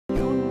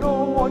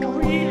what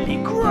really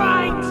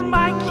grinds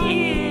my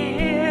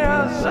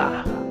gears.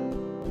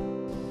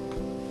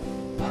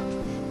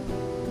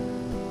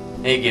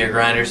 Hey gear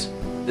grinders,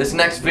 this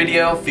next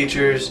video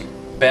features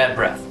bad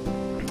breath.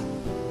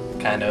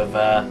 Kind of,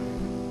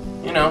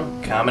 you know,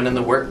 common in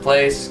the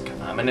workplace,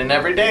 common in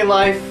everyday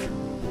life,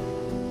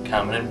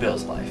 common in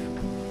Bill's life.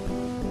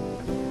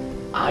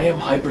 I am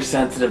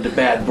hypersensitive to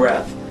bad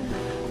breath.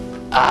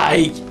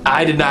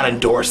 I did not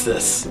endorse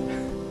this.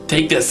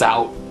 Take this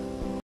out.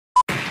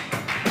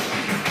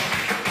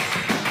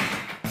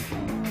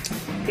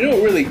 You know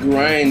what really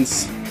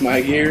grinds my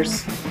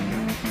gears?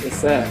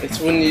 What's that? It's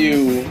when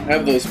you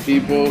have those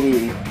people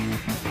who,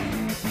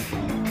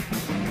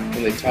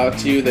 when they talk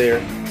to you,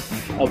 they're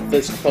up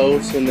this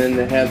close and then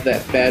they have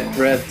that bad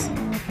breath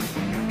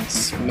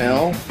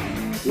smell.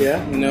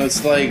 Yeah? You know,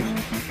 it's like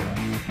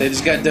they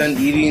just got done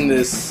eating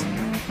this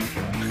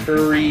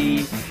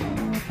curry,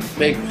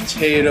 baked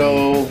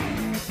potato,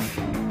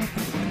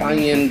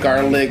 onion,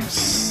 garlic,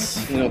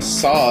 you know,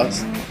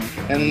 sauce,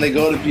 and then they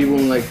go to people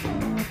and like,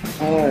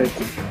 "Hi,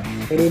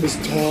 my name is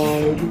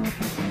Todd.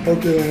 How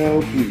can I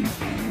help you?"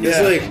 It's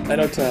like, I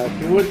know Todd.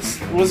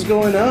 what's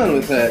going on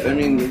with that? I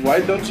mean, why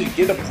don't you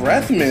get a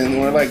breath mint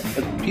or like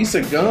a piece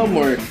of gum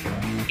or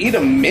eat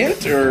a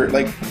mint or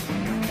like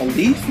a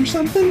leaf or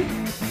something?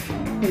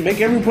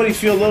 Make everybody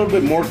feel a little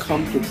bit more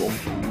comfortable,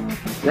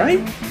 right?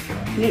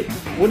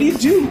 What do you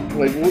do?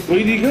 Like,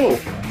 where do you go?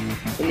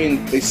 I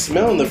mean, they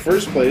smell in the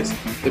first place.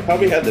 They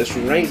probably had this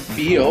rank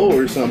BO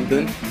or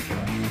something.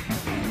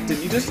 Did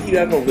you just eat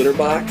out of a litter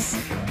box?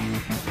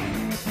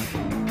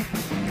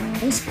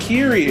 I was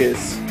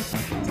curious.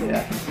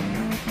 Yeah.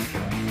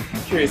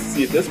 I'm curious to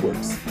see if this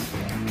works.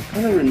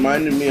 Kind of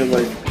reminded me of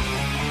like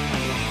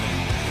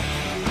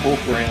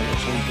Hope Brand or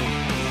something.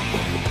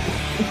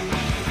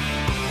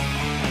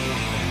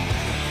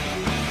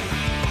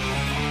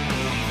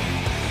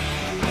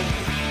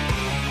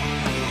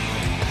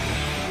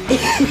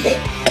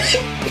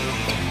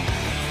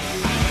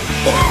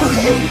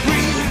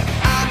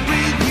 I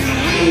breathe you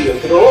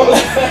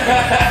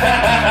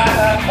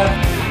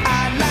in.